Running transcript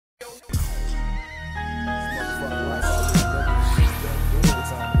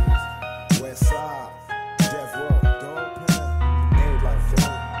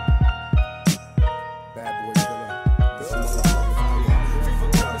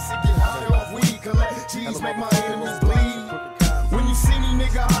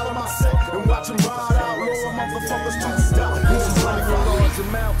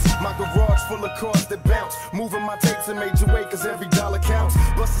full of cars that bounce. Moving my tapes in major way, cause every dollar counts.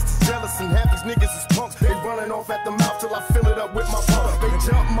 Busters is jealous and half these niggas is punks. They running off at the mouth till I fill it up with my pump. They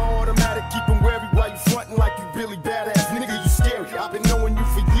jump my automatic, keep them wary while you frontin' like you Billy Badass. Nigga, you scary. I've been knowing you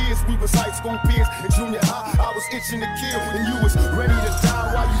for years. We was high school peers. In junior high, I was itching to kill, and you was ready to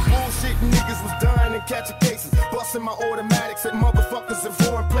die while you bullshitting. Niggas was dying and catching cases. Busting my automatics at motherfuckers in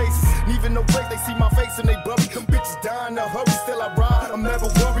foreign places. And even no break, they see my face and they bury. Them bitches dying to hurry, still I ride. I'm never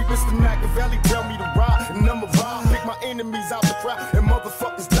worried. Mr. Machiavelli tell me to ride, and I'ma ride. Pick my enemies out the crowd, and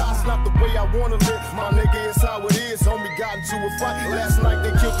motherfuckers die. It's not the way I wanna live, my nigga. It's how it is. Homie got into a fight last night.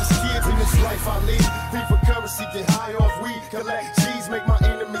 They killed his kids. In this life I lead, free for currency, get high off weed, collect G's, make my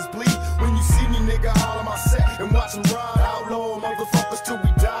enemies bleed. When you see me, nigga, holler my set and watch them ride. Outlaw motherfuckers till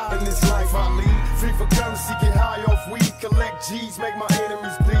we die. In this life I lead, free for currency, get high off weed, collect G's, make my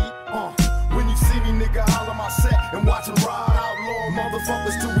enemies bleed. When you see me, nigga, holler my set and watch them ride. Outlaw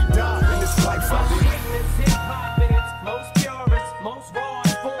motherfuckers till we die. In this life I lead. Witness hip-hop in its most purest, most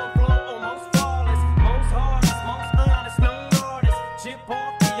rawest form, flow almost flawless, most hardest, most honest, known artist. Chip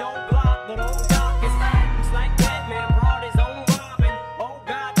off the old block, the old darkest. It's like Batman brought his own Robin. Oh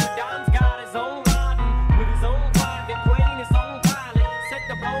God, the Don's got his own Laden, with his own private plane, his own pilot. Set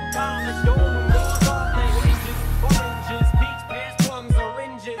the boat polished, door and doors off the hinges. Oranges, peach, pears, plums,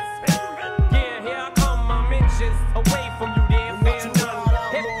 oranges. Yeah, here I come, I'm inches away from you, dear fan.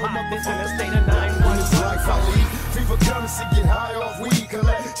 Hip-hop is in a state of 911. In this life I lead, free for currency, get high off weed,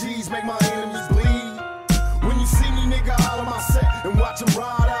 collect G's, make my enemies bleed. When you see me, nigga, holler my set and watch them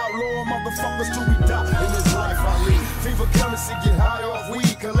ride. Outlaw motherfuckers till we die. In this life I lead, free for currency, get high off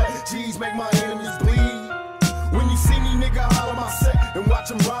weed, collect G's, make my enemies bleed. When you see me, nigga, holler my set and watch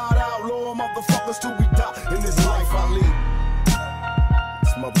them ride. Outlaw motherfuckers till we die. In this life I lead.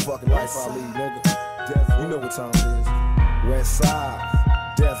 This motherfucking life I lead, nigga. You know what time it is. West side,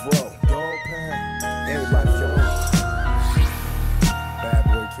 death row, dog pound, everybody killer, bad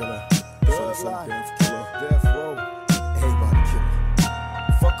boy killer, death killer, death row, everybody killer.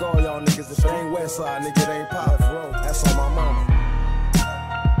 Fuck all y'all niggas, if it ain't West side, nigga, it ain't pop.